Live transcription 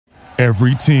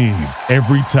Every team,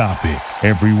 every topic,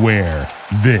 everywhere.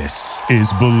 This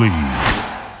is Believe.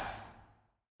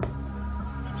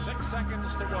 6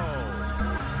 seconds to go.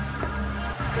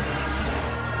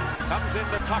 Comes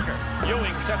into Tucker.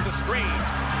 Ewing sets a screen.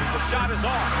 The shot is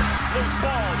off. Loose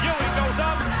ball. Ewing goes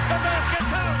up. The basket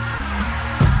counts.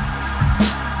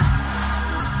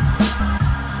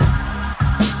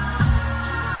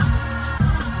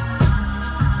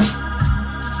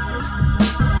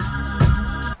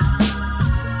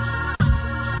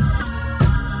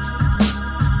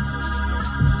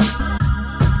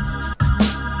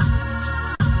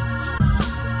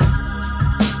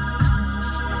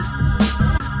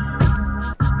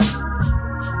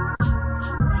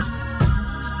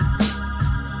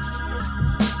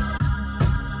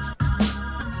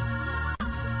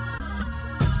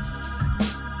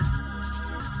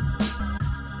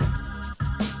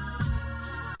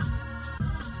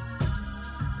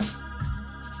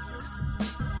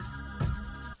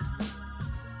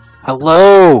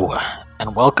 Hello,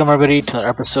 and welcome everybody to another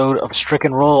episode of Strick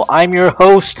and Roll. I'm your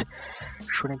host,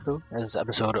 Shrininku. This is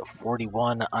episode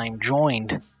 41. I'm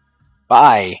joined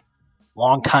by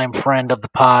longtime friend of the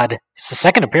pod. It's the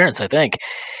second appearance, I think.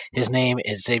 His name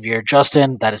is Xavier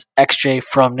Justin. That is XJ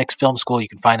from Nick's Film School. You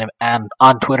can find him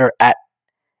on Twitter at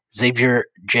Xavier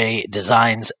J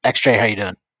Designs. XJ, how you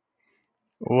doing?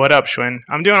 What up, Schwinn?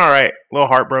 I'm doing all right. A little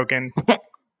heartbroken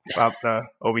about the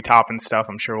Obi Toppin stuff.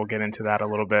 I'm sure we'll get into that a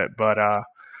little bit. But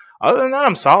other than that,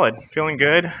 I'm solid. Feeling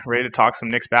good. Ready to talk some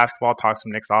Knicks basketball, talk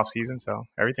some Knicks offseason. So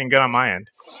everything good on my end.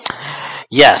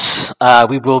 Yes,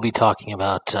 we will be talking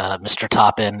about Mr.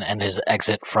 Toppin and his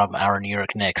exit from our New York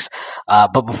Knicks.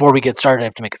 But before we get started, I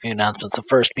have to make a few announcements. The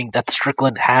first being that the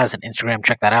Strickland has an Instagram.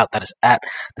 Check that out. That is at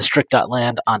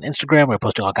thestrick.land on Instagram. We're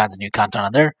posting all kinds of new content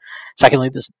on there. Secondly,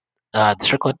 the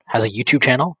Strickland has a YouTube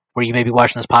channel where you may be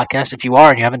watching this podcast. If you are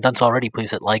and you haven't done so already,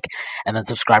 please hit like and then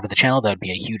subscribe to the channel. That would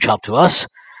be a huge help to us.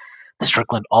 The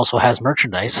Strickland also has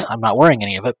merchandise. I'm not wearing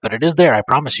any of it, but it is there. I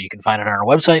promise you. You can find it on our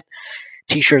website.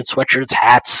 T-shirts, sweatshirts,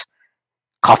 hats,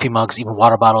 coffee mugs, even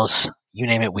water bottles. You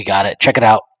name it, we got it. Check it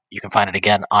out. You can find it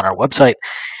again on our website.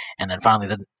 And then finally,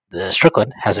 the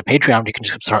Strickland has a Patreon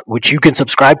which you can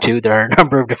subscribe to. There are a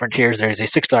number of different tiers. There is a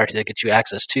 $6 tier that gets you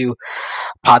access to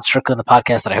Pod Strickland, the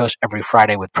podcast that I host every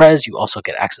Friday with Prez. You also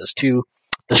get access to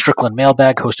the Strickland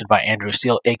Mailbag, hosted by Andrew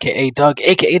Steele, a.k.a. Doug,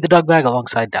 a.k.a. the Doug Bag,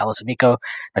 alongside Dallas and Miko.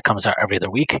 That comes out every other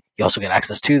week. You also get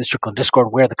access to the Strickland Discord,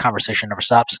 where the conversation never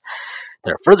stops.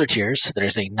 There are further tiers.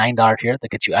 There's a $9 tier that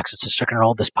gets you access to Strick and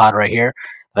Roll, this pod right here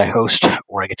that I host,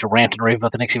 where I get to rant and rave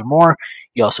about the Knicks even more.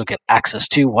 You also get access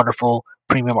to wonderful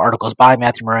premium articles by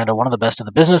Matthew Miranda, one of the best in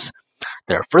the business.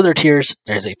 There are further tiers.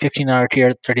 There's a $15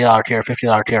 tier, $30 tier,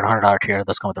 $50 tier, and $100 tier.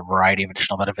 Those come with a variety of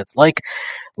additional benefits like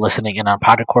listening in on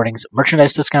pod recordings,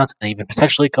 merchandise discounts, and even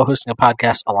potentially co-hosting a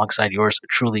podcast alongside yours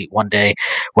truly one day.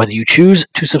 Whether you choose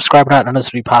to subscribe or not, none of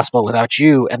this would be possible without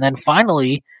you. And then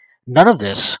finally, none of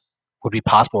this would be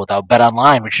possible without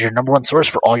BetOnline, which is your number one source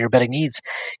for all your betting needs.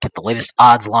 Get the latest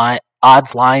odds,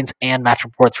 lines, and match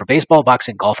reports for baseball,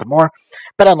 boxing, golf, and more.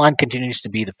 BetOnline continues to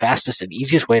be the fastest and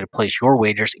easiest way to place your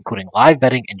wagers, including live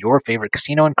betting and your favorite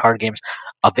casino and card games,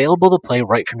 available to play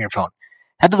right from your phone.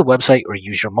 Head to the website or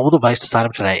use your mobile device to sign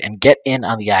up today and get in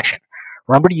on the action.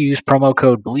 Remember to use promo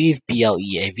code BELIEVE,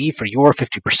 BLEAV, for your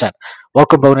 50%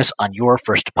 welcome bonus on your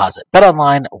first deposit.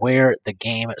 BetOnline, where the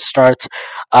game starts.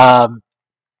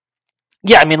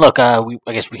 Yeah, I mean, look, I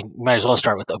guess we might as well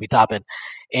start with Obi Toppin.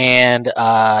 And,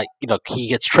 he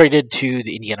gets traded to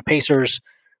the Indiana Pacers,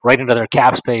 right into their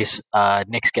cap space.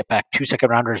 Knicks get back 2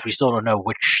 second-rounders. We still don't know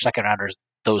which second-rounders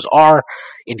those are.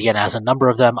 Indiana has a number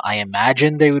of them. I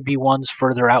imagine they would be ones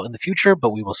further out in the future,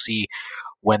 but we will see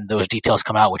when those details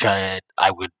come out, which I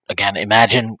would, again,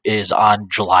 imagine is on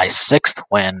July 6th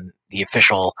when the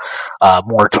official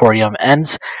moratorium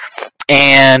ends.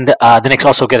 And the Knicks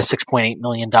also get a $6.8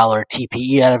 million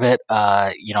TPE out of it.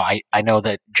 I know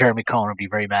that Jeremy Cohen would be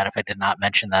very mad if I did not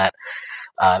mention that.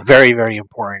 Very, very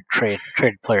important trade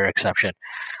player exception.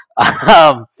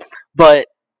 But,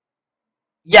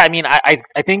 yeah, I mean,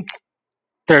 I think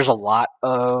there's a lot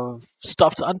of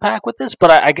stuff to unpack with this.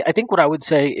 But I think what I would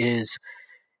say is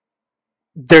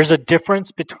there's a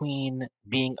difference between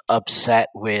being upset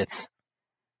with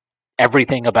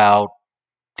everything about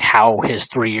how his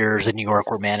 3 years in New York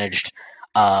were managed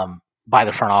by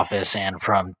the front office and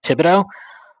from Thibodeau.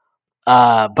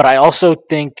 But I also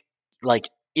think, like,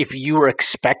 if you were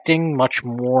expecting much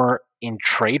more in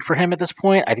trade for him at this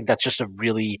point, I think that's just a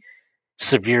really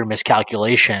severe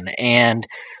miscalculation. And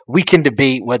we can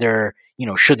debate whether,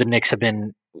 should the Knicks have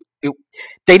been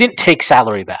 – they didn't take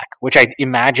salary back, which I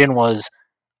imagine was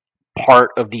part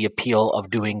of the appeal of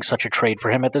doing such a trade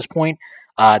for him at this point.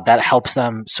 That helps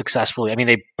them successfully. I mean,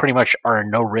 they pretty much are in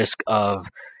no risk of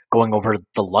going over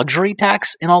the luxury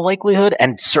tax in all likelihood,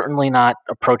 and certainly not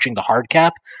approaching the hard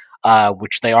cap,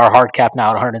 which they are hard cap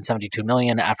now at $172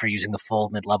 million after using the full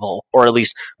mid-level, or at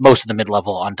least most of the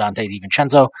mid-level on Dante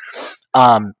DiVincenzo.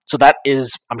 So that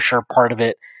is, I'm sure, part of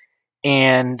it.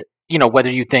 And, whether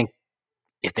you think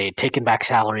if they had taken back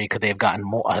salary, could they have gotten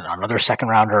more, another second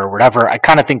rounder or whatever? I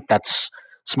kind of think that's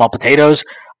small potatoes.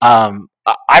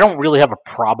 I don't really have a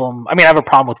problem. I mean, I have a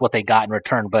problem with what they got in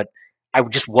return, but I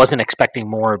just wasn't expecting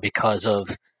more because of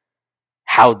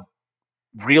how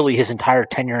really his entire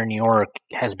tenure in New York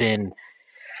has been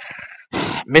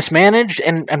mismanaged,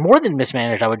 and more than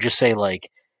mismanaged, I would just say,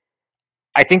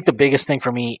 I think the biggest thing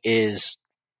for me is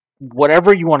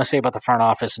whatever you want to say about the front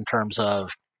office in terms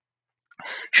of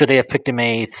should they have picked him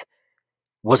eighth?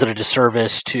 Was it a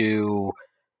disservice to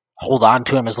hold on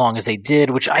to him as long as they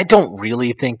did, which I don't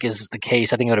really think is the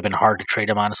case. I think it would have been hard to trade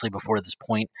him, honestly, before this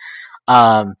point.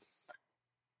 However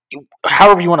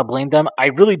you want to blame them, I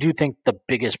really do think the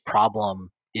biggest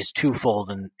problem is twofold,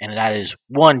 and that is,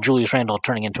 one, Julius Randle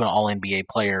turning into an all-NBA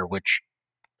player, which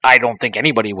I don't think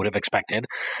anybody would have expected.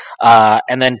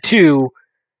 And then two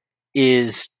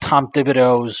is Tom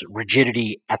Thibodeau's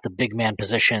rigidity at the big man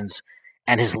positions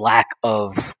and his lack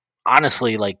of,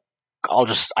 honestly, I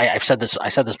said this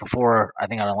before, I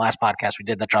think on the last podcast we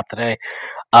did that dropped today.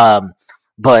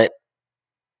 But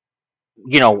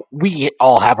we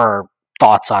all have our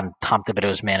thoughts on Tom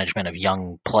Thibodeau's management of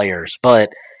young players, but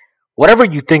whatever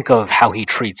you think of how he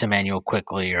treats Emmanuel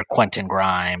Quickley or Quentin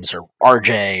Grimes or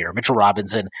RJ or Mitchell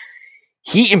Robinson,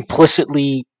 he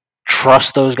implicitly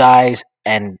trusts those guys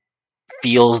and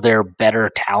feels they're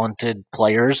better talented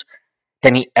players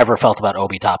than he ever felt about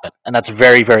Obi Toppin. And that's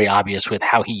very, very obvious with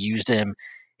how he used him,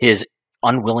 his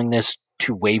unwillingness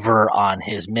to waver on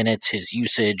his minutes, his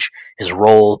usage, his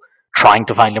role, trying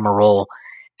to find him a role.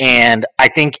 And I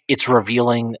think it's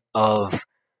revealing of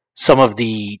some of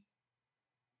the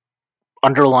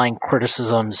underlying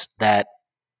criticisms that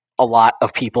a lot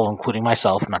of people, including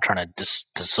myself, I'm not trying to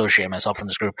dissociate myself from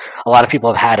this group, a lot of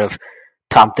people have had of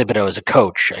Tom Thibodeau as a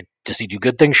coach. Does he do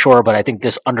good things? Sure, but I think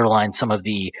this underlines some of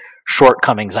the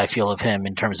shortcomings I feel of him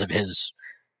in terms of his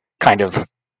kind of,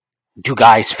 do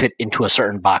guys fit into a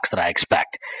certain box that I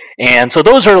expect? And so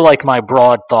those are my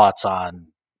broad thoughts on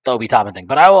the Obi Toppin thing.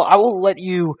 But I will let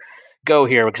you go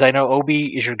here because I know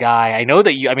Obi is your guy. I know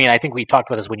that I think we talked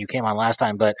about this when you came on last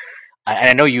time, but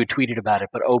I know you tweeted about it,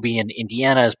 but Obi in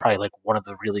Indiana is probably one of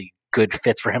the really good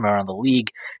fits for him around the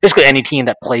league. Basically any team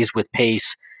that plays with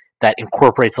pace, that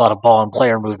incorporates a lot of ball and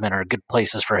player movement, are good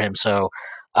places for him. So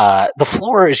the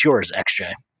floor is yours,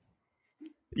 XJ.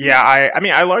 Yeah,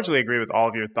 I largely agree with all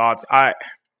of your thoughts.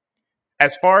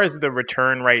 As far as the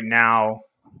return right now,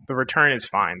 the return is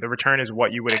fine. The return is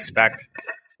what you would expect.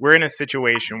 We're in a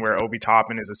situation where Obi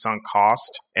Toppin is a sunk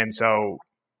cost, and so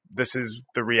this is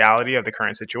the reality of the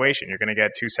current situation. You're going to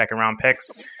get 2 second-round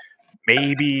picks.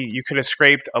 Maybe you could have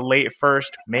scraped a late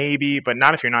first, maybe, but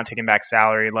not if you're not taking back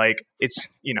salary. I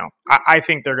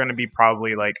think they're going to be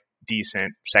probably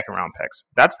decent second-round picks.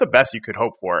 That's the best you could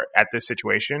hope for at this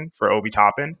situation for Obi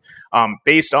Toppin,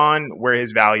 based on where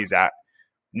his value's at.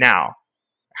 Now,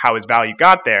 how his value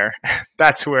got there,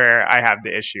 that's where I have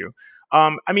the issue.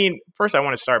 First I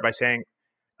want to start by saying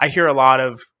I hear a lot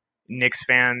of Knicks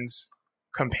fans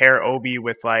compare Obi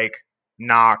with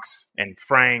Knox and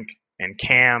Frank and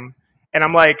Cam. And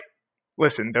I'm like,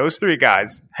 listen, those 3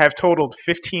 guys have totaled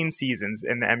 15 seasons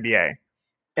in the NBA.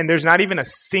 And there's not even a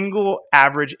single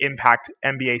average impact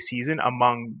NBA season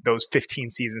among those 15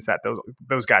 seasons that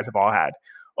those guys have all had.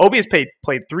 Obi has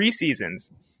played 3 seasons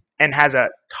and has a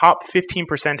top 15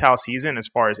 percentile season as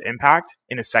far as impact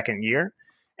in his second year.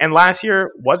 And last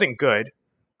year wasn't good,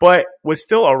 but was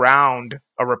still around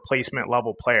a replacement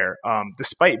level player,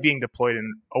 despite being deployed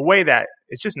in a way that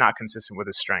is just not consistent with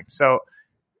his strength. So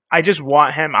I just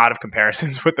want him out of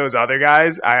comparisons with those other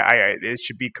guys. It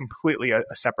should be completely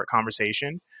a separate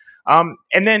conversation.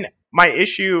 And then my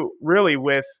issue really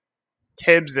with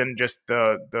Tibbs and just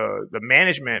the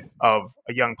management of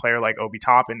a young player like Obi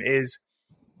Toppin is,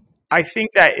 I think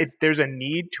that there's a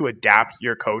need to adapt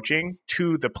your coaching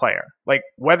to the player.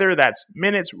 Whether that's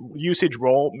minutes, usage,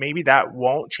 role, maybe that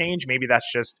won't change. Maybe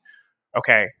that's just,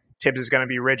 okay, Tibbs is going to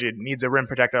be rigid, needs a rim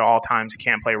protector at all times,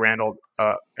 can't play Randle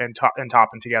and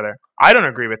Toppin together. I don't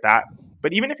agree with that.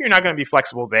 But even if you're not going to be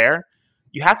flexible there,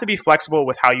 you have to be flexible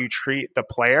with how you treat the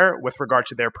player with regard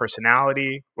to their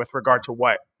personality, with regard to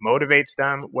what motivates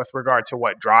them, with regard to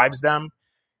what drives them.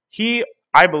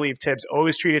 I believe Tibbs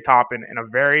always treated Toppin in a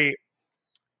very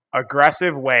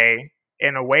aggressive way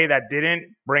in a way that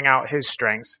didn't bring out his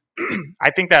strengths.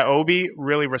 I think that Obi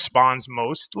really responds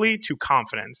mostly to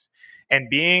confidence. And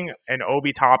being an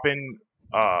Obi Toppin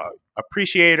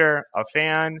appreciator, a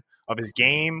fan of his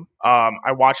game,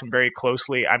 I watch him very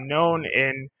closely. I'm known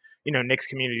in Knicks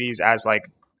communities as like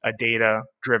a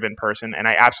data-driven person, and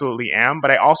I absolutely am.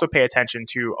 But I also pay attention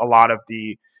to a lot of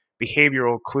the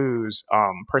behavioral clues,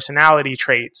 personality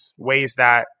traits, ways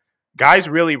that guys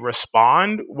really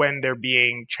respond when they're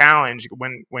being challenged,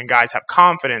 when guys have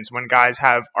confidence, when guys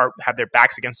have their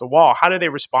backs against the wall. How do they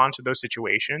respond to those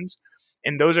situations?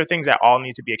 And those are things that all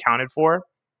need to be accounted for.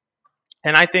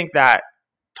 And I think that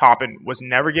Toppin was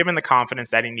never given the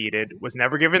confidence that he needed, was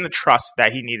never given the trust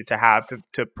that he needed to have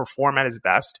to perform at his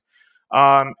best.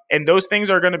 And those things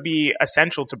are going to be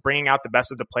essential to bringing out the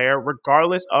best of the player,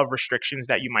 regardless of restrictions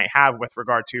that you might have with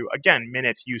regard to, again,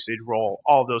 minutes, usage, role,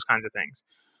 all of those kinds of things.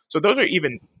 So those are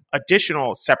even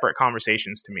additional separate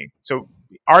conversations to me. So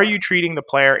are you treating the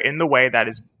player in the way that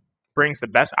brings the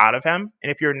best out of him?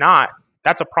 And if you're not,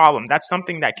 that's a problem. That's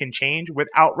something that can change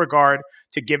without regard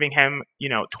to giving him,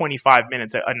 25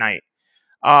 minutes a night.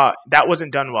 That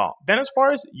wasn't done well. Then as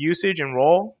far as usage and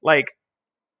role, like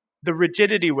the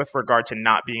rigidity with regard to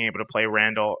not being able to play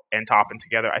Randall and Toppin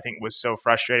together, I think was so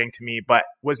frustrating to me, but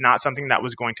was not something that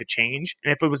was going to change.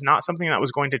 And if it was not something that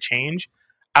was going to change,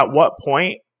 at what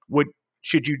point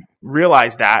should you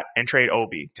realize that and trade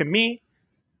Obi? To me,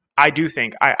 I do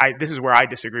think this is where I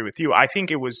disagree with you. I think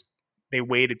they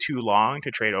waited too long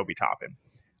to trade Obi Toppin.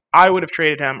 I would have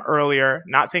traded him earlier.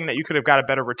 Not saying that you could have got a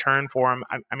better return for him.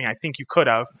 I mean, I think you could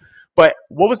have. But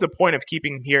what was the point of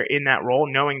keeping him here in that role,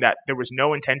 knowing that there was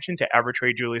no intention to ever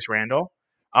trade Julius Randle?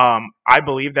 I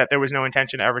believe that there was no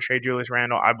intention to ever trade Julius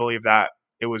Randle. I believe that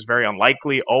it was very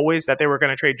unlikely always that they were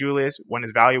going to trade Julius when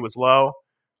his value was low.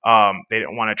 They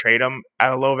didn't want to trade him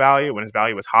at a low value. When his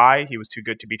value was high, he was too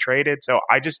good to be traded. So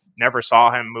I just never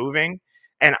saw him moving.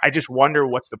 And I just wonder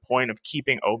what's the point of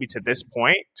keeping Obi to this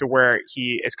point, to where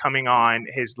he is coming on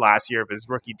his last year of his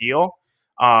rookie deal,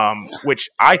 which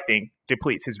I think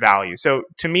depletes his value. So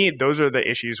to me, those are the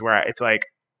issues where it's like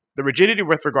the rigidity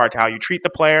with regard to how you treat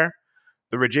the player,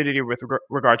 the rigidity with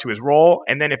regard to his role.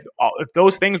 And then if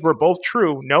those things were both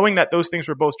true, knowing that those things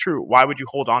were both true, why would you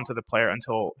hold on to the player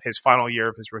until his final year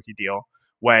of his rookie deal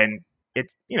when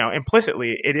it's,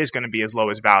 implicitly it is going to be as low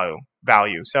as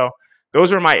value. So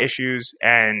those are my issues.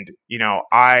 And,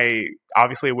 I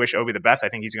obviously wish Obi the best. I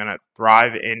think he's going to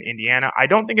thrive in Indiana. I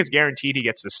don't think it's guaranteed he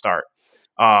gets to start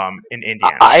in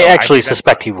Indiana. I actually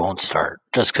suspect he won't start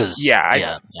just because.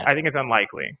 I think it's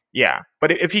unlikely. Yeah.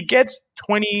 But if he gets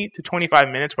 20 to 25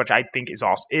 minutes, which I think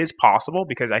is possible,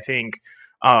 because I think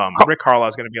Rick Carlisle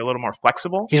is going to be a little more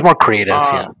flexible. He's more creative.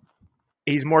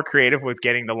 He's more creative with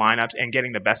getting the lineups and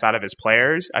getting the best out of his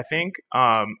players, I think.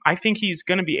 I think he's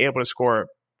going to be able to score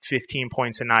 15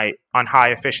 points a night on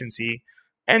high efficiency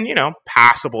and,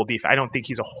 passable defense. I don't think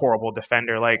he's a horrible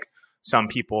defender like some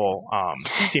people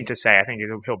seem to say. I think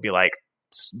he'll be like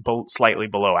slightly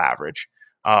below average.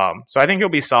 So I think he'll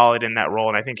be solid in that role,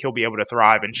 and I think he'll be able to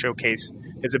thrive and showcase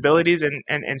his abilities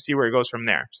and see where he goes from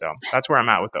there. So that's where I'm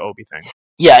at with the Obi thing.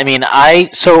 Yeah, I mean,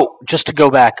 so just to go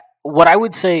back, what I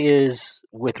would say is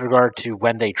with regard to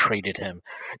when they traded him,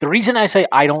 the reason I say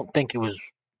I don't think it was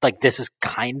like this is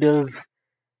kind of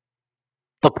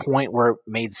the point where it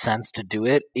made sense to do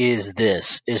it is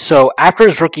so after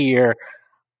his rookie year,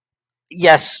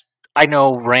 yes, I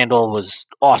know Randall was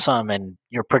awesome and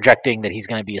you're projecting that he's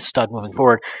going to be a stud moving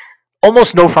forward.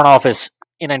 Almost no front office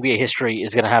in NBA history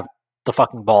is going to have the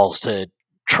fucking balls to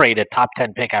trade a top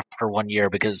 10 pick after 1 year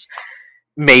because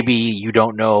maybe you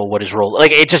don't know what his role.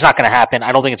 Like, it's just not going to happen.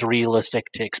 I don't think it's realistic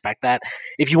to expect that.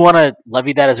 If you want to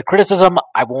levy that as a criticism,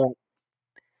 I won't.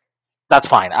 That's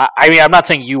fine. I mean, I'm not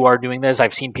saying you are doing this.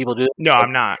 I've seen people do it. No,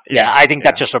 I'm not. Yeah, I think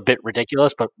that's just a bit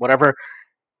ridiculous, but whatever.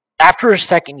 After his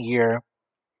second year,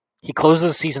 he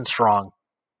closes the season strong.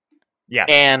 Yeah.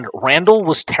 And Randall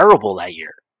was terrible that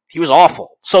year. He was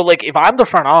awful. So, like, if I'm the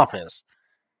front office,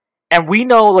 and we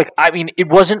know, like, I mean, it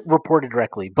wasn't reported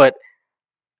directly, but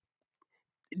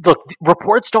look,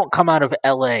 reports don't come out of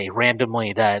LA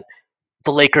randomly that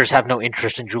the Lakers have no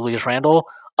interest in Julius Randle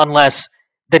unless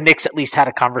the Knicks at least had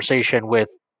a conversation with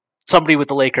somebody with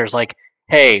the Lakers, like,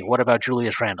 hey, what about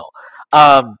Julius Randle?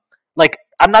 Like,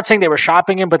 I'm not saying they were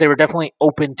shopping him, but they were definitely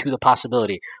open to the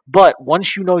possibility. But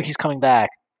once you know he's coming back,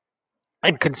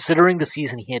 and considering the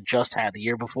season he had just had the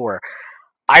year before,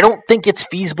 I don't think it's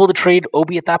feasible to trade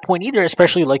Obi at that point either,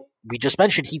 especially like we just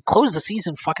mentioned, he closed the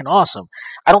season fucking awesome.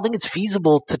 I don't think it's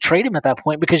feasible to trade him at that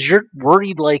point because you're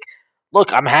worried, like,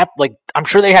 look, I'm happy. Like, I'm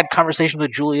sure they had conversations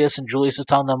with Julius, and Julius is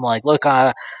telling them, like, look,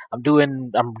 I'm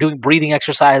doing breathing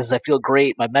exercises. I feel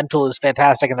great. My mental is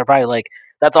fantastic. And they're probably like,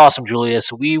 that's awesome,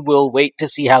 Julius. We will wait to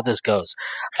see how this goes.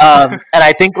 And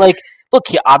I think, like, look,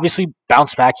 he obviously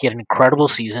bounced back. He had an incredible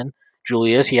season,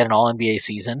 Julius. He had an All-NBA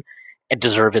season, and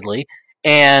deservedly.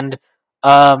 And,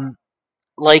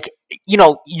 like, you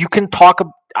know, you can talk.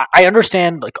 I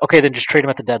understand, like, okay, then just trade him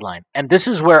at the deadline. And this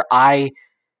is where I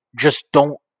just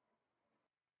don't.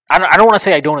 I don't want to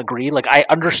say I don't agree. Like, I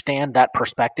understand that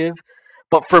perspective,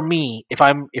 but for me, if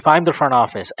I'm the front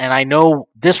office, and I know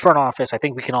this front office, I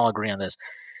think we can all agree on this.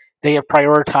 They have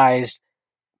prioritized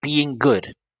being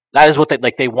good. That is what they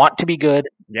like. They want to be good.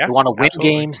 Yeah, they want to win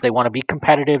absolutely. games. They want to be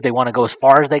competitive. They want to go as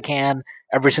far as they can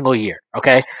every single year.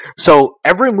 Okay, so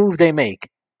every move they make,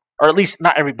 or at least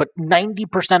not every, but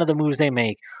 90% of the moves they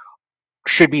make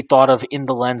should be thought of in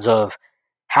the lens of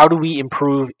how do we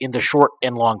improve in the short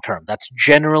and long term. That's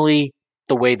generally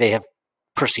the way they have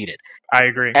proceeded. I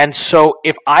agree. And so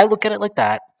if I look at it like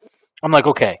that, I'm like,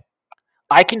 okay,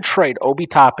 I can trade Obi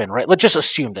Toppin, right? Let's just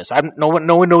assume this. No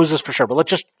one knows this for sure, but let's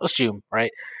just assume,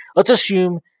 right? Let's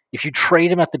assume if you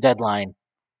trade him at the deadline,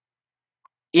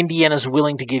 Indiana's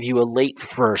willing to give you a late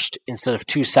first instead of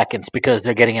 2 seconds because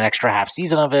they're getting an extra half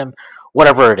season of him,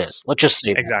 whatever it is. Let's just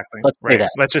say exactly. That. Let's say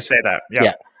that. Let's just say that.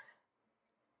 Yeah.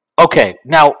 Okay,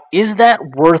 now, is that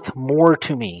worth more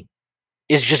to me?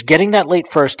 Is just getting that late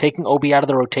first, taking Obi out of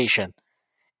the rotation,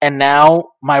 and now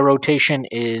my rotation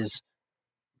is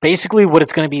basically what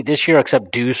it's going to be this year,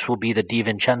 except Deuce will be the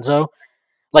DiVincenzo.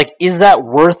 Like, is that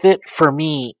worth it for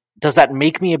me? Does that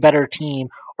make me a better team,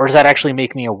 or does that actually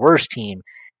make me a worse team?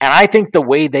 And I think the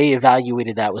way they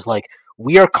evaluated that was like,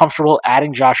 we are comfortable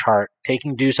adding Josh Hart,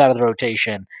 taking Deuce out of the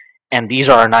rotation, and these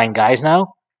are our 9 guys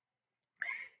now.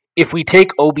 If we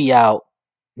take Obi out,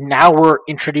 now we're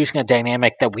introducing a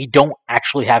dynamic that we don't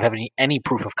actually have any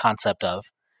proof of concept of.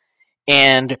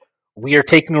 And we are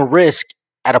taking a risk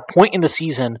at a point in the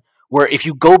season where if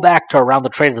you go back to around the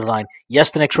trade deadline,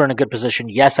 yes, the Knicks were in a good position.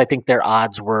 Yes, I think their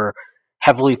odds were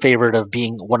heavily favored of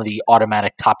being one of the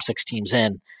automatic top 6 teams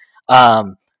in.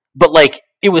 But, like,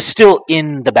 it was still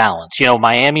in the balance. You know,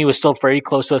 Miami was still very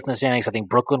close to us in the standings. I think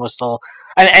Brooklyn was still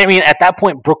 – I mean, at that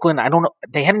point, Brooklyn, I don't know –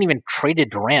 they hadn't even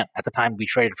traded Durant at the time we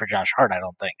traded for Josh Hart, I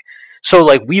don't think. So,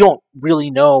 like, we don't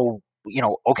really know, you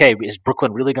know, okay, is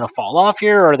Brooklyn really going to fall off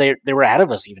here, or they were ahead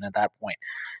of us even at that point.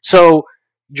 So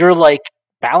you're, like,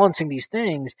 balancing these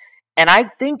things, and I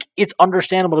think it's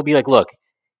understandable to be like, look,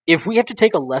 if we have to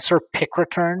take a lesser pick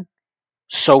return,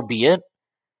 so be it.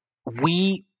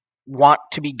 We want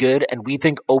to be good, and we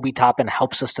think Obi Toppin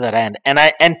helps us to that end.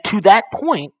 And to that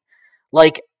point,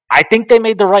 like, I think they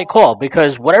made the right call,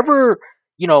 because whatever,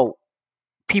 you know,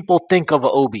 people think of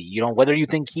Obi, you know, whether you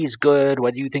think he's good,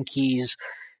 whether you think he's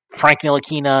Frank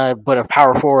Ntilikina but a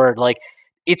power forward, like,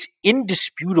 it's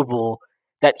indisputable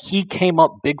that he came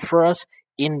up big for us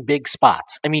in big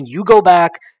spots. I mean, you go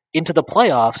back into the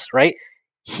playoffs, right?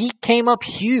 He came up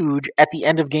huge at the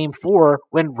end of Game 4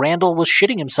 when Randall was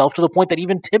shitting himself to the point that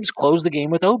even Tibbs closed the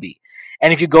game with Obi.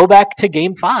 And if you go back to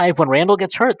Game 5, when Randall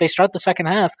gets hurt, they start the second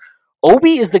half.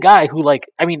 Obi is the guy who, like,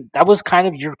 I mean, that was kind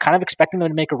of, you're kind of expecting them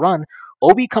to make a run.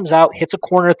 Obi comes out, hits a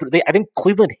corner three. I think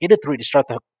Cleveland hit a 3 to start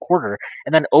the quarter,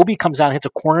 and then Obi comes out and hits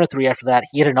a corner 3 after that.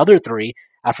 He hit another 3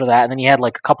 after that, and then he had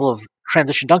like a couple of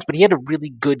transition dunks, but he had a really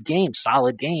good game,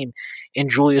 solid game in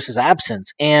Julius's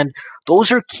absence. And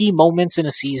those are key moments in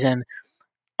a season.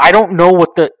 I don't know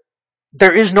what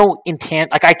there is no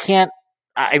intent. Like,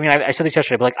 I said this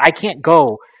yesterday, but like, I can't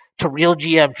go to Real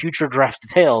GM Future Draft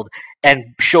Detailed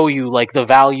and show you like the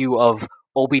value of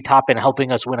Obi Toppin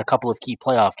helping us win a couple of key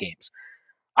playoff games.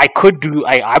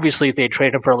 Obviously, if they had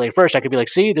traded him for a late first, I could be like,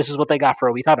 see, this is what they got for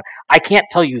Obi Toppin. I can't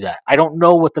tell you that. I don't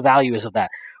know what the value is of that.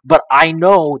 But I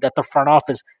know that the front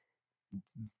office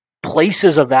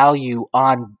places a value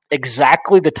on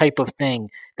exactly the type of thing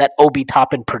that Obi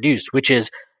Toppin produced, which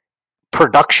is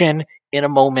production in a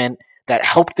moment that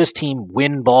helped this team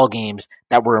win ball games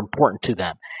that were important to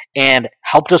them, and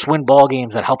helped us win ball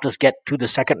games that helped us get to the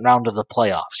second round of the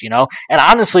playoffs, you know? And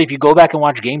honestly, if you go back and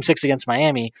watch Game 6 against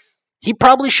Miami, he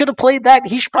probably should have played that.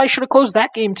 He probably should have closed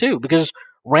that game too, because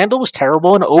Randall was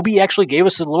terrible, and Obi actually gave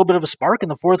us a little bit of a spark in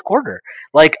the fourth quarter.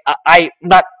 Like, I'm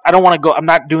not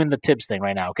doing the Tibbs thing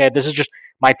right now, okay? This is just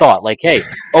my thought. Like, hey,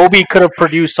 Obi could have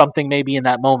produced something maybe in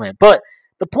that moment. But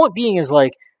the point being is,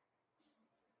 like,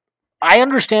 I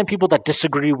understand people that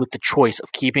disagree with the choice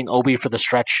of keeping Obi for the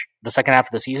stretch, the second half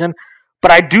of the season,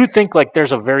 but I do think, like,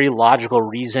 there's a very logical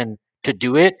reason to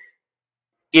do it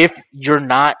if you're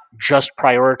not just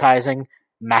prioritizing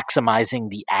maximizing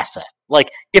the asset. Like,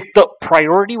 if the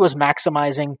priority was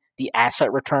maximizing the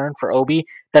asset return for Obi,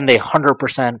 then they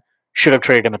 100% should have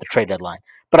traded him at the trade deadline.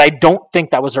 But I don't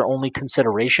think that was their only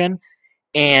consideration,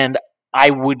 and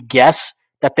I would guess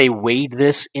that they weighed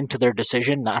this into their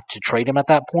decision not to trade him at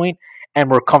that point and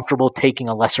were comfortable taking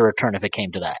a lesser return if it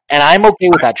came to that. And I'm okay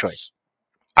with that choice.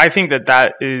 I think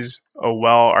that is a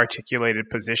well-articulated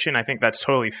position. I think that's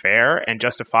totally fair and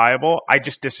justifiable. I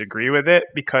just disagree with it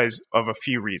because of a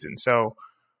few reasons. So,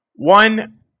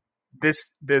 one,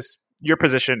 this your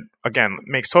position, again,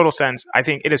 makes total sense. I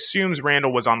think it assumes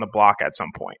Randall was on the block at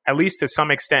some point, at least to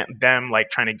some extent, them like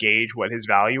trying to gauge what his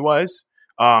value was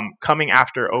coming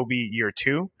after OB year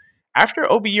 2.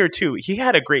 After OB year 2, he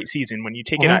had a great season when you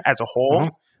take it as a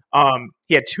whole.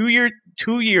 He had 2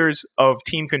 years of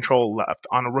team control left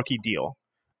on a rookie deal.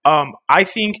 I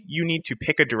think you need to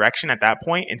pick a direction at that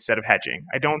point instead of hedging.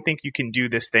 I don't think you can do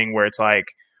this thing where it's like,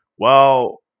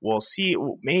 well, we'll see.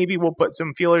 Maybe we'll put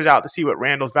some feelers out to see what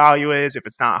Randall's value is. If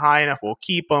it's not high enough, we'll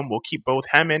keep him. We'll keep both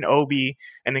him and Obi,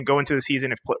 and then go into the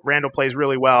season. If Randall plays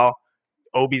really well,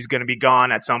 Obi's going to be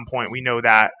gone at some point. We know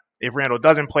that. If Randall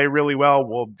doesn't play really well,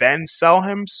 we'll then sell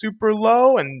him super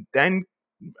low and then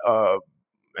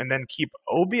keep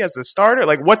Obi as the starter.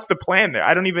 Like, what's the plan there?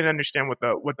 I don't even understand what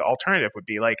the alternative would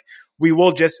be. Like, we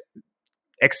will just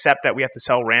accept that we have to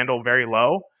sell Randall very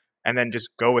low and then just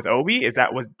go with Obi. Would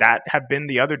that have been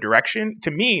the other direction? To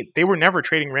me, they were never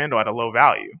trading Randall at a low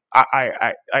value.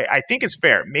 I think it's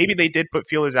fair. Maybe they did put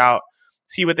feelers out,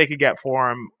 see what they could get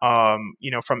for him,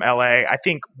 from LA. I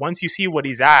think once you see what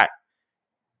he's at,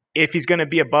 if he's going to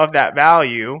be above that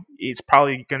value, it's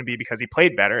probably going to be because he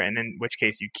played better, and in which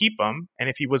case you keep him. And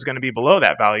if he was going to be below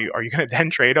that value, are you going to then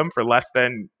trade him for less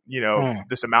than,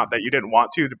 this amount that you didn't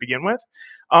want to begin with?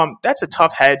 That's a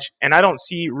tough hedge, and I don't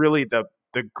see really the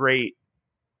great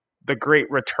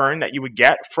return that you would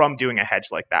get from doing a hedge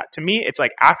like that. To me, it's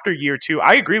like after year 2,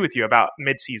 I agree with you about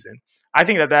midseason. I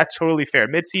think that that's totally fair.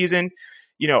 Midseason,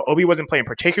 Obi wasn't playing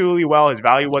particularly well. His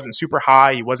value wasn't super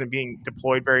high. He wasn't being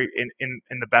deployed very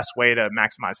in the best way to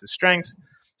maximize his strengths.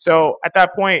 So at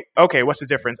that point, okay, what's the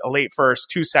difference? A late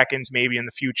first, 2 seconds, maybe in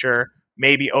the future.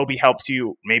 Maybe Obi helps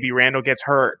you. Maybe Randall gets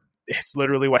hurt. It's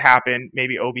literally what happened.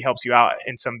 Maybe Obi helps you out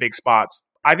in some big spots.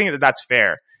 I think that that's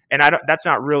fair. And that's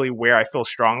not really where I feel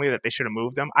strongly that they should have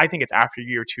moved him. I think it's after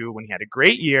year 2 when he had a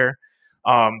great year.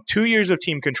 2 years of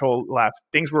team control left.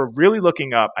 Things were really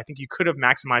looking up. I think you could have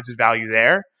maximized his value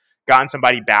there, gotten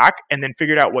somebody back, and then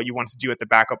figured out what you wanted to do at the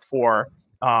backup 4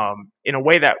 in a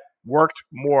way that worked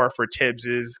more for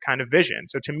Tibbs's kind of vision.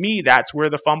 So to me, that's where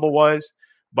the fumble was.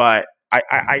 But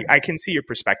I can see your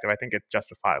perspective. I think it's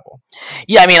justifiable.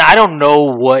 Yeah, I don't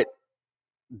know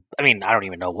I don't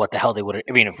even know what the hell they would have.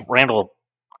 If Randall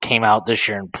came out this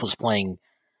year and was playing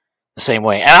the same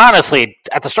way. And honestly,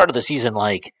 at the start of the season,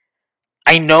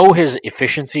 I know his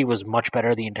efficiency was much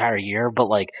better the entire year, but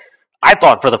I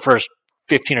thought for the first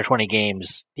 15 or 20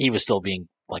 games, he was still being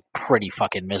pretty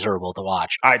fucking miserable to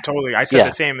watch. I said the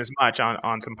same as much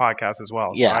on some podcasts as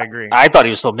well. So yeah, I agree. I thought he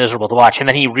was still miserable to watch. And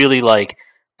then he really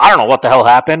I don't know what the hell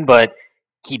happened, but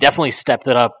he definitely stepped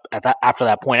it up after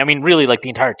that point. Really the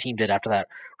entire team did after that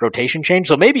rotation change.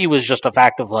 So maybe it was just a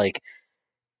fact of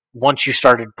once you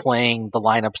started playing the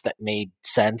lineups that made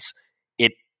sense,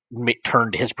 it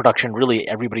turned his production, really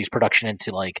everybody's production,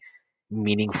 into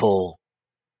meaningful,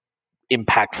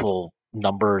 impactful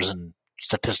numbers and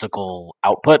statistical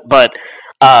output. But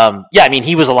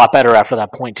he was a lot better after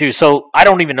that point too. So I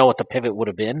don't even know what the pivot would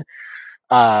have been.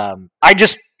 I'm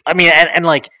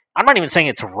not even saying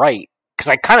it's right, because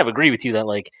I kind of agree with you that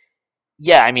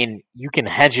you can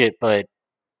hedge it, but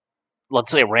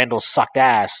let's say Randall sucked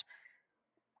ass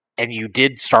and you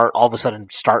did all of a sudden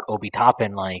start Obi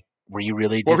Toppin, were you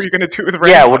really? What were you going to do with Randall?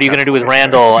 Yeah, what are you going to do with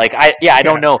Randall? I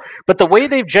don't know. But the way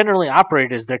they've generally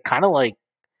operated is they're kind of I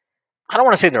don't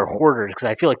want to say they're hoarders, because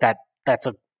I feel like that's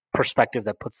a perspective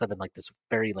that puts them in this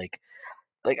very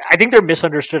I think they're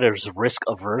misunderstood as risk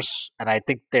averse, and I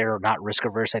think they're not risk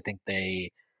averse. I think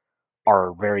they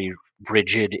are very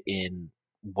rigid in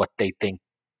what they think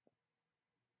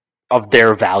of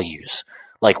their values.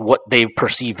 What they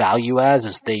perceive value as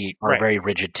is they are very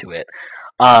rigid to it.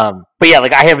 But yeah,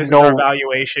 I have this is our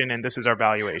valuation, and this is our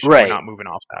valuation. Right. We're not moving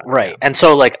off that. Right. Yeah. And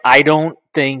so I don't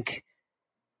think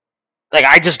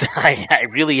I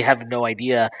really have no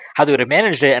idea how they would have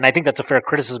managed it, and I think that's a fair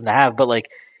criticism to have. But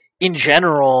in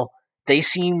general, they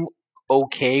seem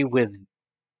okay with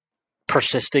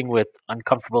persisting with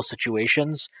uncomfortable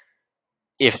situations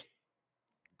if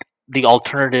the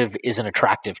alternative isn't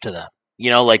attractive to them.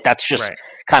 That's just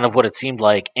kind of what it seemed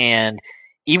like. And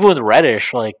even with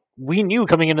Reddish, we knew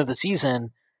coming into the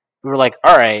season, we were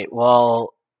all right,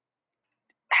 well,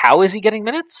 how is he getting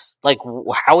minutes? Like,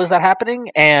 how is that happening?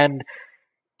 And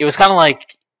it was kind of like,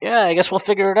 yeah, I guess we'll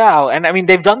figure it out. And I mean,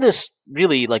 they've done this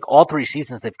really, like, all 3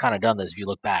 seasons. They've kind of done this. If you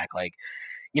look back, like,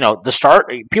 the start.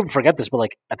 People forget this, but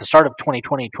like at the start of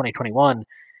 2020, 2021,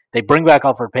 they bring back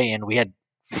Alfred Payton. We had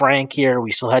Frank here.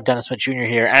 We still had Dennis Smith Jr.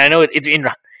 here. And I know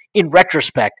in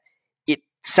retrospect, it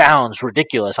sounds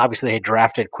ridiculous. Obviously, they had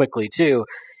drafted quickly too.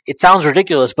 It sounds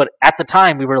ridiculous, but at the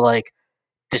time, we were like,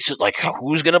 this is like,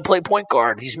 who's going to play point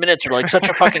guard? These minutes are like such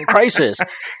a fucking crisis.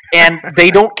 And they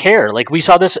don't care. Like, we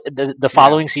saw this the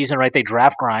following season, right? They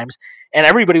draft Grimes, and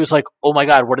everybody was like, oh my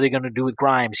God, what are they going to do with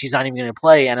Grimes? He's not even going to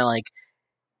play. And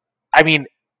I mean,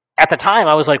 at the time,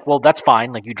 I was like, well, that's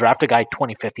fine. Like, you draft a guy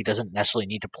 25th, he doesn't necessarily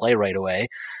need to play right away.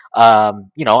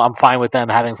 I'm fine with them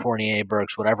having Fournier,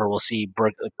 Burks, whatever. We'll see.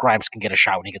 Grimes can get a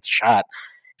shot when he gets a shot.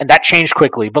 And that changed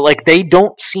quickly. But, like, they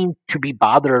don't seem to be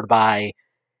bothered by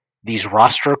these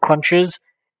roster crunches.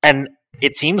 And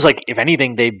it seems like, if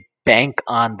anything, they bank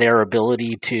on their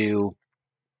ability to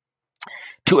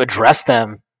address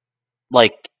them,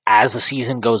 like, as the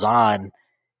season goes on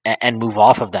and move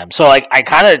off of them. So, like,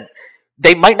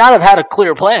 they might not have had a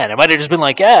clear plan. It might have just been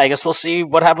like, yeah, I guess we'll see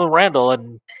what happens with Randall,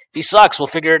 and if he sucks, we'll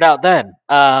figure it out then.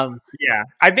 Yeah,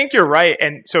 I think you're right.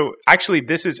 And so actually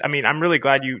I'm really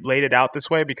glad you laid it out this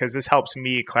way, because this helps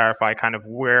me clarify kind of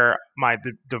where my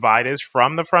divide is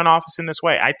from the front office in this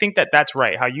way. I think that's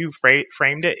right. How you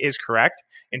framed it is correct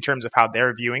in terms of how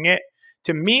they're viewing it.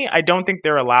 To me, I don't think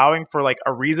they're allowing for like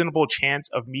a reasonable chance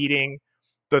of meeting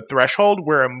the threshold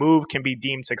where a move can be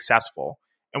deemed successful.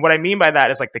 And what I mean by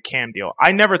that is like the Cam deal.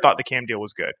 I never thought the Cam deal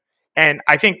was good. And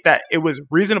I think that it was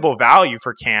reasonable value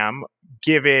for Cam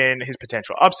given his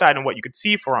potential upside and what you could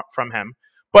see from him.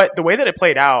 But the way that it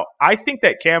played out, I think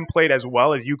that Cam played as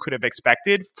well as you could have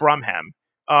expected from him,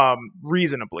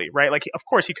 reasonably, right? Like, of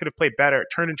course, he could have played better,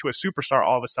 turned into a superstar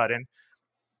all of a sudden.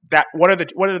 What are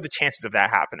the chances of that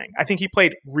happening? I think he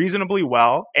played reasonably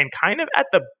well, and kind of at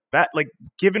the like,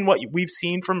 given what we've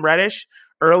seen from Reddish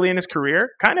early in his career,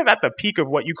 kind of at the peak of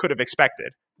what you could have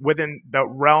expected within the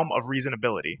realm of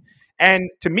reasonability.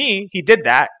 And to me, he did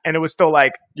that, and it was still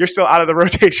like, you're still out of the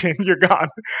rotation, you're gone.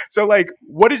 So, like,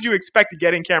 what did you expect to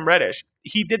get in Cam Reddish?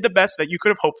 He did the best that you could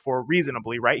have hoped for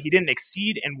reasonably, right? He didn't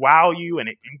exceed and wow you and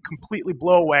completely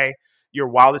blow away your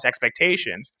wildest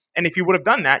expectations. And if he would have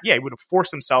done that, yeah, he would have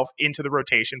forced himself into the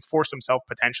rotation, forced himself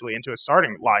potentially into a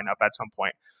starting lineup at some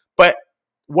point. But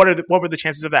what were the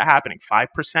chances of that happening?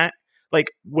 5%? Like,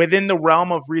 within the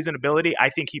realm of reasonability, I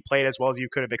think he played as well as you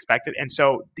could have expected. And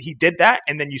so he did that,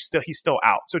 and then he's still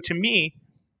out. So to me,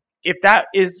 if that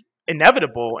is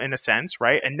inevitable in a sense,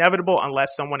 right? Inevitable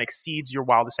unless someone exceeds your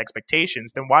wildest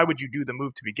expectations, then why would you do the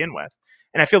move to begin with?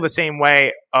 And I feel the same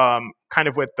way kind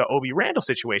of with the Obi Randall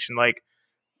situation. Like,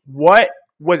 what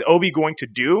was Obi going to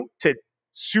do to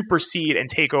supersede and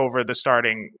take over the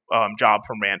starting job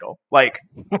from Randall? Like,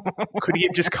 could he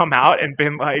have just come out and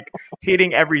been like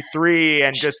hitting every three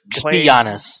and just playing? Be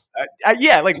honest.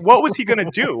 Yeah, like, what was he going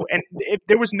to do? And if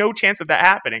there was no chance of that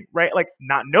happening, right? Like,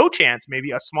 not no chance,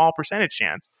 maybe a small percentage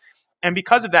chance. And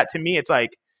because of that, to me, it's like,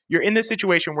 you're in this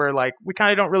situation where, like, we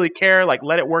kind of don't really care. Like,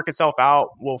 let it work itself out.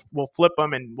 We'll flip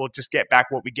them and we'll just get back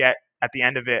what we get at the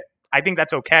end of it. I think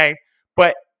that's okay.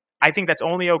 But I think that's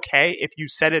only okay if you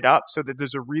set it up so that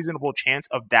there's a reasonable chance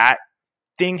of that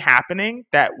thing happening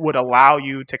that would allow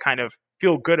you to kind of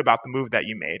feel good about the move that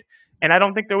you made. And I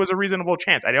don't think there was a reasonable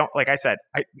chance. Like I said,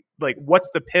 what's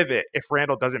the pivot if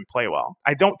Randall doesn't play well?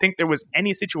 I don't think there was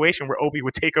any situation where Obi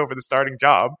would take over the starting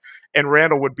job and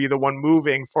Randall would be the one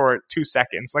moving for 2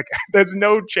 seconds. Like, there's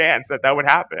no chance that would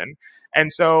happen.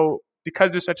 And so,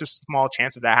 because there's such a small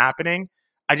chance of that happening,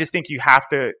 I just think you have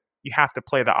to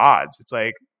play the odds. It's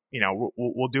like,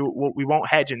 we won't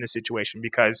hedge in this situation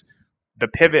because the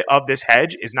pivot of this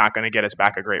hedge is not going to get us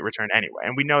back a great return anyway.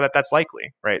 And we know that that's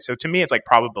likely, right? So to me, it's like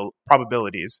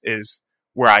probabilities is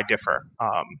where I differ.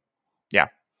 Yeah.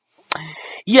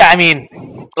 Yeah, I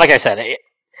mean, like I said,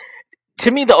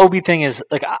 to me, the Obi thing is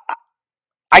like,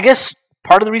 I guess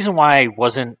part of the reason why I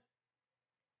wasn't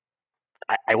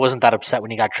that upset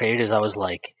when he got traded is I was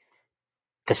like,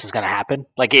 this is going to happen.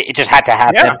 Like, it just had to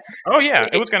happen. Yeah. Oh, yeah.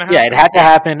 It was going to happen. Yeah, it had to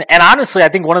happen. And honestly, I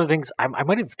think one of the things I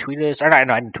might have tweeted this, or no,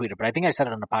 I didn't tweet it, but I think I said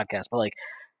it on the podcast, but like,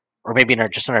 or maybe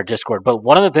just in our Discord. But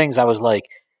one of the things I was like,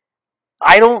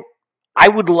 I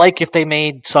would like if they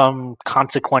made some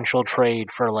consequential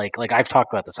trade for like I've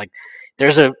talked about this. Like,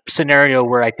 there's a scenario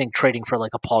where I think trading for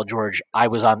like a Paul George,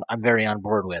 I'm very on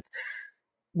board with.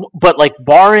 But like,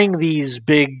 barring these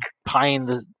big pie in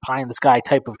the sky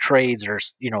type of trades or,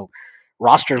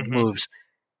 roster moves,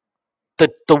 the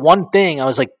one thing I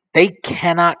was like, they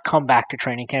cannot come back to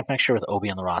training camp next year with Obi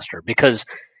on the roster because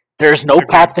there's no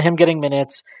path to him getting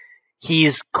minutes.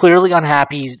 He's clearly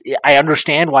unhappy. I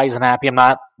understand why he's unhappy. I'm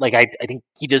not like I think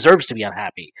he deserves to be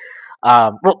unhappy.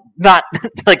 Well, not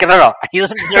like I don't know. He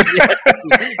doesn't deserve to be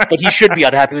unhappy, but he should be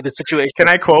unhappy with the situation. Can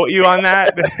I quote you on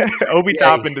that? Obi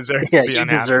Toppin deserves to be unhappy. Yeah, you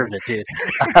deserve it, dude.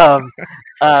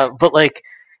 But like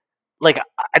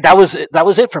that was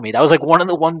it for me. That was like one of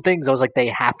the things I was like, they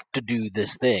have to do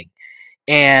this thing,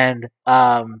 and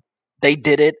they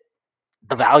did it.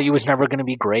 The value was never going to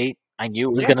be great. I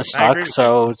knew it was going to suck,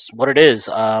 so it's what it is.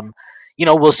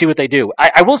 We'll see what they do.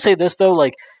 I will say this though,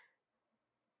 like,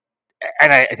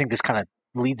 and I think this kind of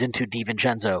leads into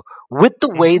DiVincenzo with the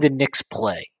way the Knicks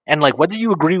play, and like whether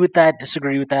you agree with that,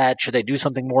 disagree with that, should they do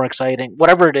something more exciting,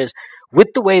 whatever it is, with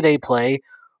the way they play,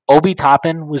 Obi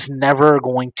Toppin was never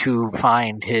going to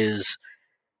find his.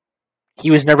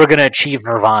 He was never going to achieve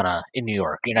nirvana in New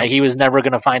York. He was never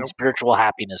going to find spiritual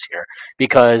happiness here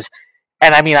because.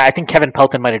 And I mean, I think Kevin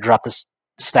Pelton might have dropped this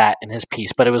stat in his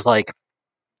piece, but it was like,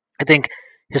 I think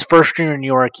his first year in New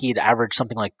York, he'd averaged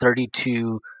something like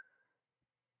 32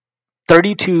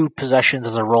 possessions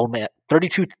as a roll man.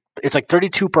 32, it's like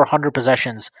 32 per 100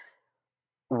 possessions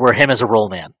were him as a roll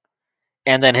man.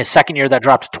 And then his second year, that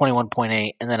dropped to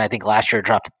 21.8. And then I think last year it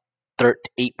dropped to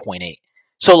 8.8.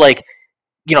 So like,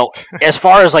 as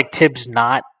far as like Tibbs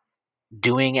not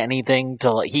doing anything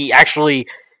he actually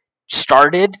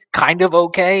started kind of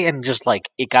okay, and just like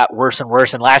it got worse and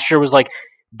worse. And last year was like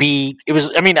I've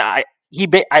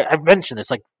mentioned this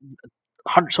like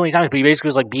so many times, but he basically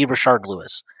was like, be Rashard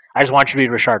Lewis. I just want you to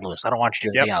be Rashard Lewis. I don't want you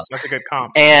to do anything else. That's a good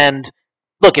comp. And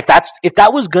look, if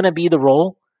that was going to be the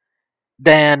role,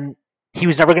 then he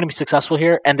was never going to be successful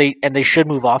here, and they should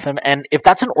move off him. And if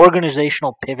that's an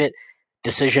organizational pivot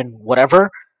decision,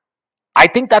 whatever, I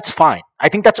think that's fine. I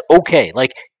think that's okay.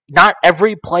 Like, not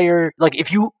every player, like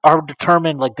if you are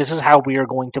determined, like this is how we are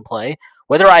going to play,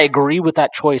 whether I agree with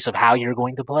that choice of how you're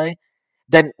going to play,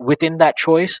 then within that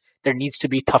choice, there needs to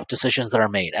be tough decisions that are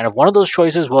made. And if one of those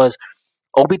choices was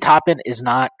Obi Toppin is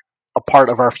not a part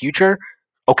of our future,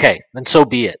 okay, then so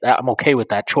be it. I'm okay with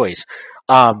that choice.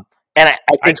 And I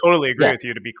totally agree with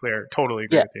you, to be clear. Totally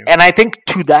agree with you. And I think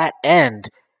to that end,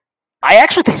 I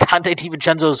actually think Dante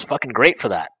DiVincenzo is fucking great for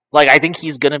that. Like, I think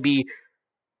he's going to be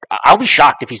I'll be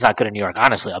shocked if he's not good in New York,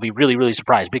 honestly. I'll be really, really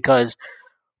surprised because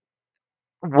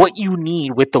what you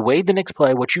need with the way the Knicks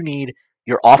play, what you need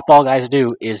your off-ball guys to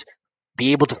do is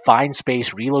be able to find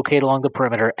space, relocate along the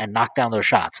perimeter, and knock down those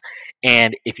shots.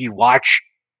 And if you watch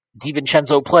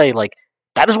DiVincenzo play, like,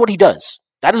 that is what he does.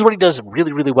 That is what he does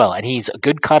really, really well. And he's a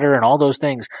good cutter and all those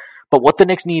things. But what the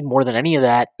Knicks need more than any of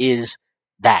that is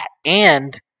that.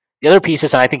 And the other piece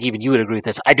is, and I think even you would agree with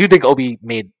this, I do think Obi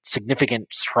made significant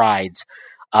strides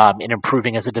in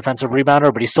improving as a defensive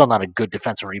rebounder, but he's still not a good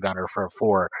defensive rebounder for a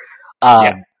 4.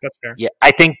 That's fair. Yeah,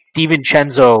 I think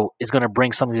DiVincenzo is going to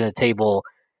bring something to the table,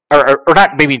 or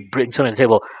not maybe bring something to the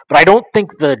table, but I don't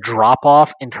think the drop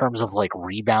off in terms of like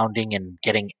rebounding and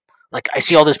getting, like, I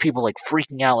see all these people like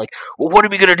freaking out, like, well, what are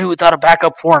we going to do without a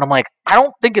backup 4? And I'm like, I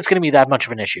don't think it's going to be that much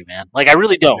of an issue, man. Like, I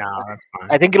really don't. No, that's fine.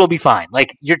 I think it'll be fine.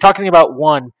 Like, you're talking about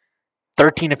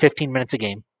 13 to 15 minutes a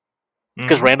game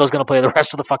because Randall's going to play the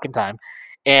rest of the fucking time.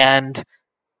 And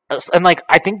like,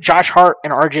 I think Josh Hart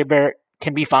and RJ Barrett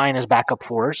can be fine as backup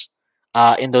 4s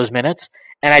in those minutes.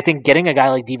 And I think getting a guy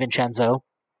like DiVincenzo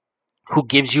who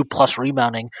gives you plus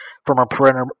rebounding from a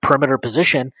perimeter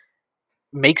position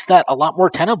makes that a lot more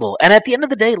tenable. And at the end of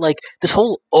the day, like, this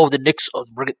whole, the Knicks,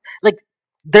 like,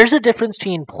 there's a difference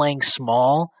between playing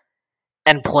small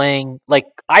and playing, like,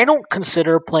 I don't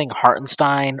consider playing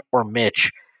Hartenstein or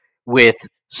Mitch with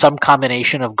some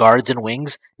combination of guards and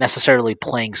wings necessarily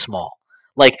playing small.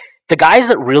 Like, the guys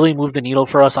that really move the needle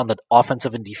for us on the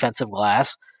offensive and defensive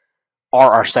glass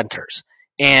are our centers.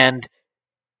 And,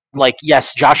 like,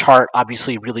 yes, Josh Hart,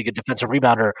 obviously really good defensive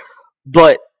rebounder,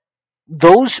 but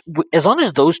as long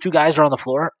as those two guys are on the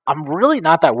floor, I'm really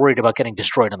not that worried about getting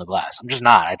destroyed on the glass. I'm just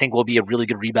not. I think we'll be a really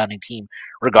good rebounding team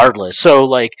regardless. So,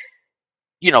 like,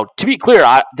 to be clear,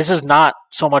 this is not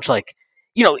so much like,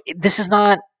 this is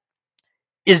not,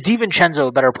 is DiVincenzo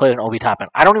a better player than Obi Toppin?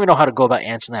 I don't even know how to go about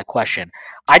answering that question.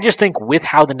 I just think with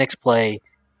how the Knicks play,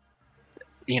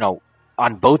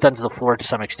 on both ends of the floor to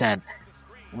some extent,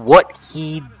 what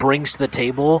he brings to the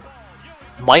table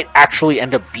might actually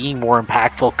end up being more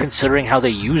impactful considering how they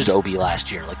used Obi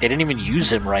last year. Like, they didn't even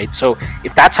use him, right? So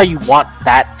if that's how you want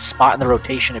that spot in the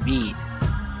rotation to be,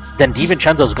 then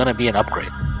DiVincenzo is going to be an upgrade.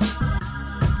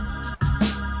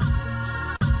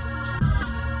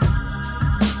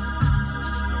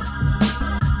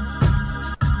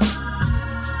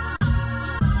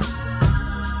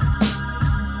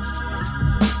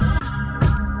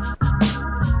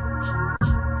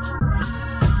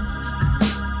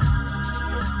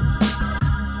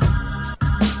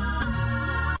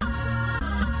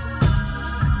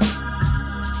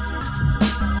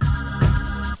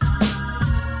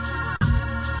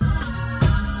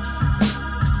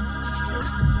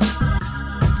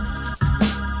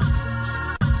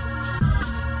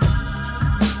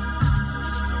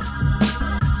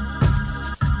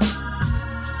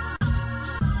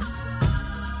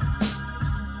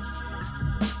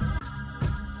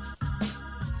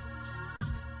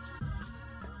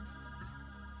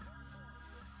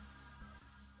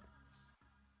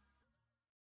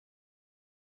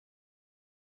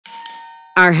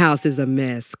 Our house is a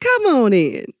mess. Come on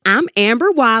in. I'm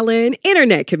Amber Wallen,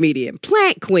 internet comedian,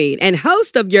 plant queen, and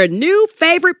host of your new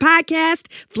favorite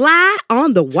podcast, Fly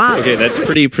on the Wallen. Okay, that's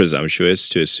pretty presumptuous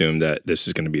to assume that this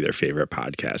is going to be their favorite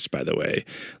podcast, by the way.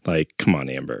 Like, come on,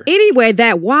 Amber. Anyway,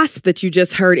 that wasp that you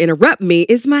just heard interrupt me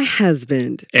is my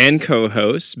husband. And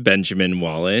co-host, Benjamin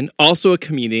Wallen, also a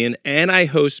comedian, and I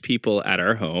host people at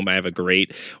our home. I have a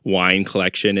great wine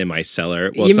collection in my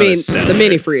cellar. Well, you mean the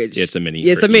mini fridge? Yeah, it's a mini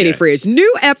fridge. It's a mini fridge. New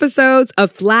episodes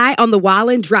of Fly on the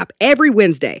Wallen drop every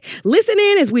Wednesday. Listen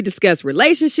in as we discuss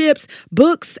relationships,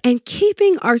 books, and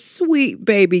keeping our sweet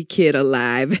baby kid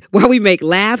alive while we make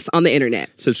laughs on the internet.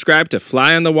 Subscribe to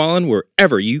Fly on the Wallen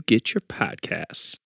wherever you get your podcasts.